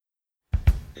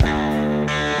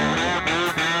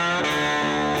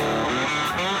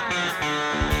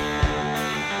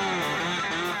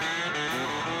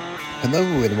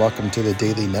Hello and welcome to the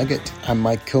Daily Nugget. I'm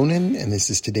Mike Conan and this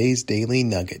is today's Daily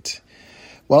Nugget.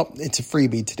 Well, it's a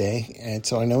freebie today, and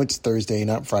so I know it's Thursday,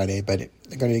 not Friday, but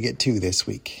I'm going to get two this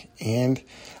week. And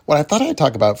what I thought I'd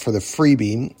talk about for the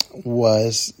freebie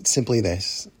was simply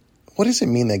this. What does it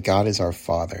mean that God is our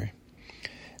Father?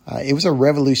 It was a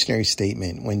revolutionary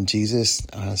statement when Jesus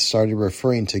started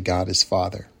referring to God as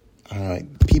Father.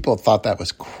 People thought that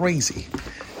was crazy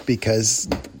because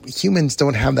humans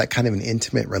don't have that kind of an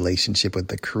intimate relationship with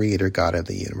the Creator God of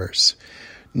the universe.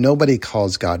 Nobody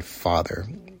calls God Father.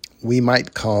 We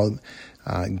might call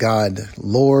God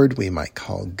Lord. We might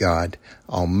call God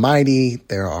Almighty.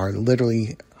 There are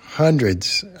literally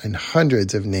hundreds and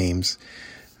hundreds of names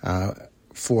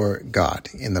for God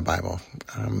in the Bible.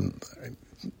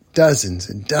 Dozens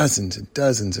and dozens and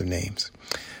dozens of names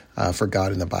for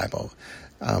God in the Bible.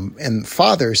 And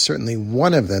Father is certainly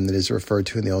one of them that is referred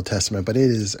to in the Old Testament, but it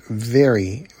is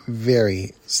very,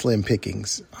 very slim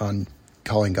pickings on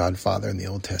calling God Father in the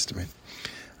Old Testament.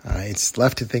 It's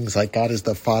left to things like God is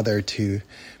the father to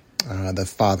the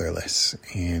fatherless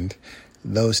and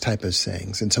those type of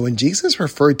sayings. And so when Jesus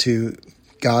referred to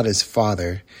God as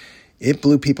Father, it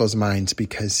blew people's minds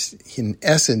because in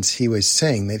essence, he was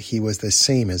saying that he was the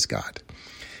same as God.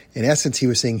 In essence, he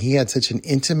was saying he had such an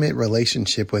intimate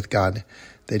relationship with God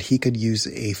that he could use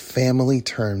a family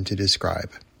term to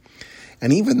describe.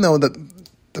 And even though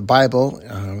the Bible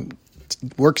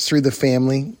works through the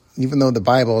family, even though the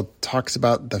Bible talks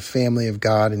about the family of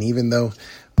God, and even though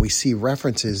we see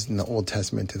references in the Old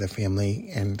Testament to the family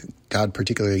and God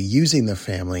particularly using the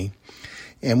family,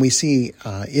 and we see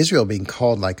Israel being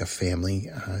called like a family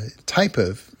type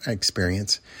of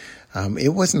experience,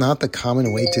 it was not the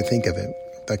common way to think of it.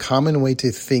 The common way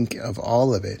to think of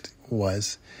all of it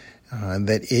was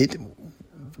that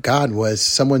God was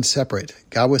someone separate.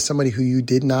 God was somebody who you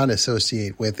did not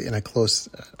associate with in a close,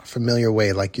 familiar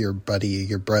way, like your buddy,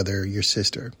 your brother, your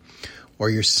sister, or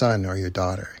your son or your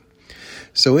daughter.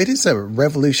 So it is a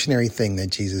revolutionary thing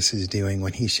that Jesus is doing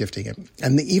when he's shifting it.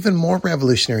 And the even more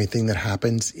revolutionary thing that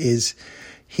happens is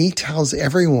he tells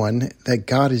everyone that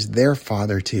God is their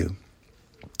Father too.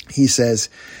 He says,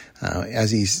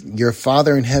 as he's your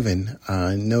Father in heaven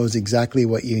knows exactly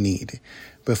what you need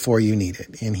before you need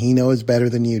it. And he knows better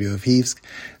than you do. If he's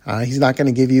not going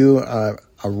to give you a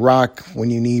rock when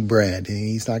you need bread, and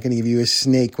he's not going to give you a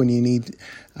snake when you need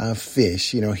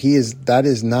fish. That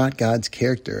is not God's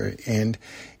character. And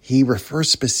he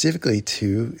refers specifically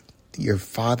to your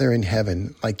Father in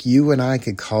heaven, like you and I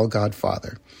could call God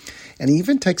Father. And he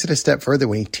even takes it a step further.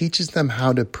 When he teaches them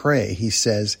how to pray, he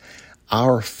says,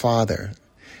 our Father.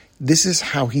 This is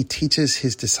how he teaches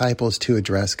his disciples to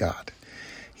address God.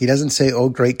 He doesn't say, oh,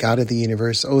 great God of the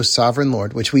universe, oh, sovereign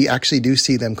Lord, which we actually do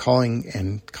see them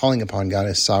calling upon God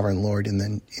as sovereign Lord in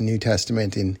the New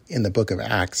Testament, in the book of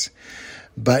Acts.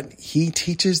 But he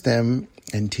teaches them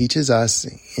and teaches us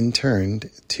in turn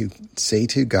to say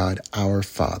to God, our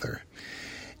Father.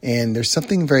 And there's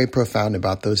something very profound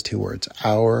about those two words,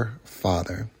 our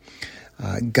Father.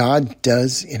 God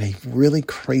does in a really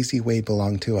crazy way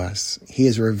belong to us. He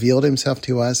has revealed himself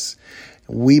to us.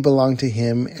 We belong to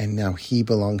him, and now he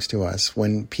belongs to us.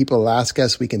 When people ask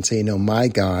us, we can say, no, my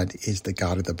God is the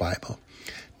God of the Bible.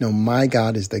 No, my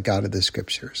God is the God of the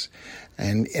Scriptures.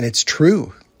 And it's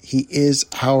true. He is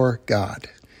our God.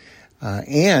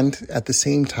 And at the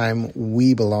same time,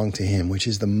 we belong to him, which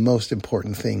is the most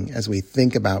important thing as we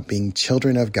think about being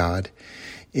children of God,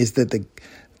 is that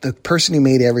the person who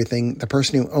made everything, the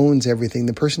person who owns everything,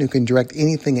 the person who can direct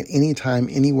anything at any time,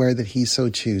 anywhere that he so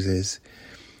chooses,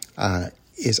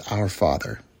 is our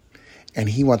Father. And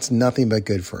he wants nothing but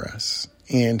good for us.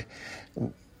 And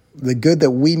the good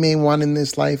that we may want in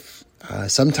this life,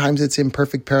 sometimes it's in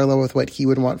perfect parallel with what he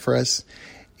would want for us.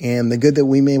 And the good that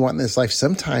we may want in this life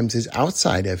sometimes is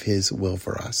outside of his will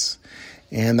for us.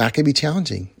 And that can be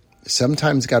challenging.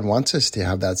 Sometimes God wants us to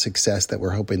have that success that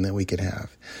we're hoping that we could have.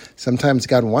 Sometimes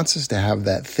God wants us to have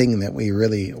that thing that we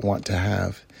really want to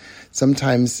have.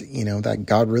 Sometimes, that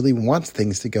God really wants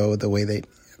things to go the way that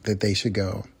they should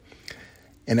go.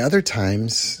 And other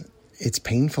times it's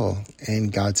painful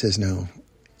and God says no.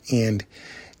 And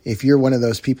if you're one of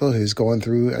those people who's going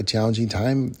through a challenging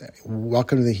time,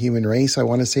 welcome to the human race. I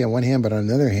want to say on one hand, but on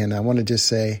the other hand, I want to just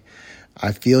say,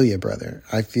 I feel you, brother.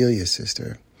 I feel you,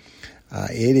 sister.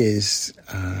 It is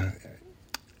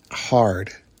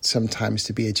hard sometimes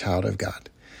to be a child of God.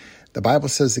 The Bible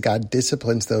says that God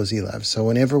disciplines those he loves. So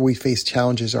whenever we face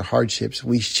challenges or hardships,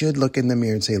 we should look in the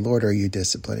mirror and say, Lord, are you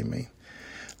disciplining me?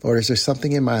 Lord, is there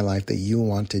something in my life that you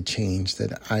want to change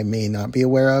that I may not be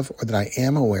aware of or that I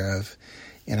am aware of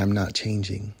and I'm not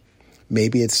changing?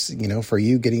 Maybe it's, for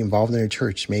you getting involved in a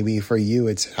church. Maybe for you,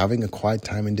 it's having a quiet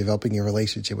time and developing your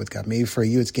relationship with God. Maybe for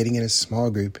you, it's getting in a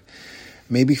small group.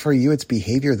 Maybe for you, it's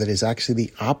behavior that is actually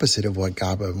the opposite of what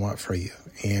God would want for you.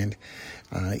 And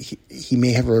he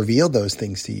may have revealed those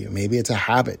things to you. Maybe it's a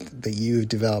habit that you've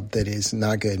developed that is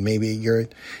not good. Maybe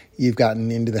you've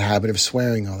gotten into the habit of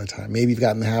swearing all the time. Maybe you've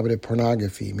gotten in the habit of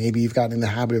pornography. Maybe you've gotten in the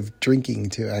habit of drinking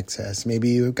to excess. Maybe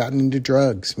you've gotten into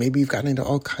drugs. Maybe you've gotten into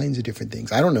all kinds of different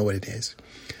things. I don't know what it is.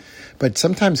 But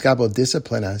sometimes God will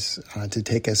discipline us to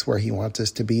take us where he wants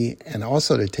us to be, and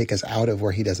also to take us out of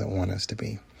where he doesn't want us to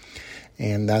be.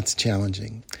 And that's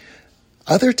challenging.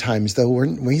 Other times, though,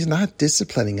 when he's not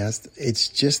disciplining us, it's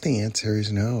just the answer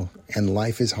is no, and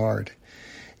life is hard.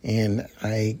 And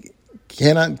I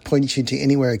cannot point you to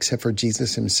anywhere except for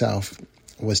Jesus himself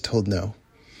was told no.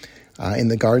 In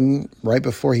the garden, right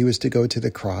before he was to go to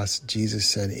the cross, Jesus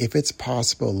said, "If it's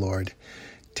possible, Lord,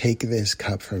 take this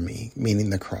cup from me," meaning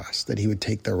the cross, that he would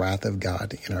take the wrath of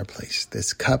God in our place.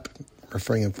 This cup,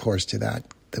 referring, of course, to that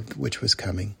which was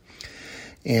coming.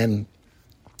 And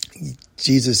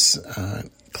Jesus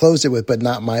closed it with, "But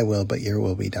not my will, but your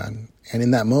will be done." And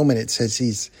in that moment, it says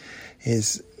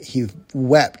he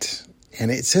wept. And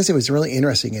it says it was really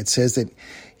interesting. It says that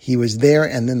he was there,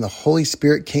 and then the Holy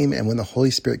Spirit came. And when the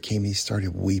Holy Spirit came, he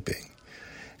started weeping.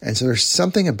 And so there's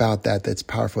something about that that's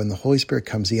powerful. When the Holy Spirit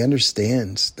comes, he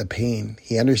understands the pain.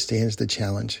 He understands the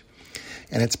challenge.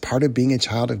 And it's part of being a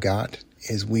child of God,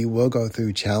 is we will go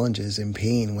through challenges and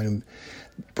pain when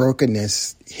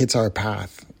brokenness hits our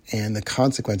path. And the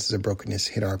consequences of brokenness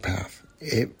hit our path.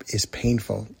 It is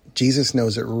painful. Jesus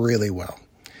knows it really well.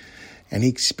 And he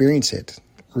experienced it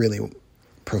really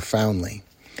profoundly.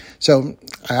 So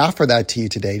I offer that to you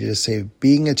today to just say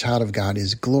being a child of God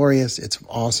is glorious. It's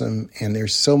awesome. And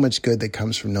there's so much good that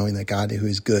comes from knowing that God, who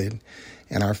is good,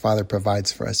 and our Father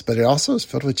provides for us. But it also is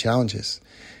filled with challenges.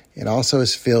 It also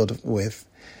is filled with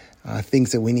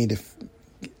things that we need to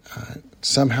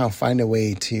somehow find a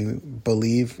way to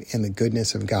believe in the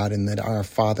goodness of God, and that our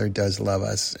Father does love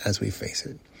us as we face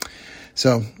it.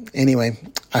 So anyway,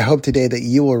 I hope today that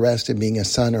you will rest in being a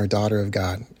son or daughter of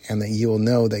God, and that you will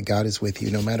know that God is with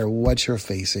you no matter what you're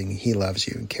facing. He loves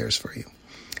you and cares for you.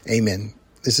 Amen.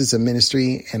 This is a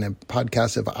ministry and a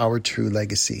podcast of Our True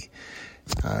Legacy.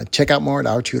 Check out more at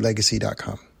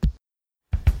OurTrueLegacy.com.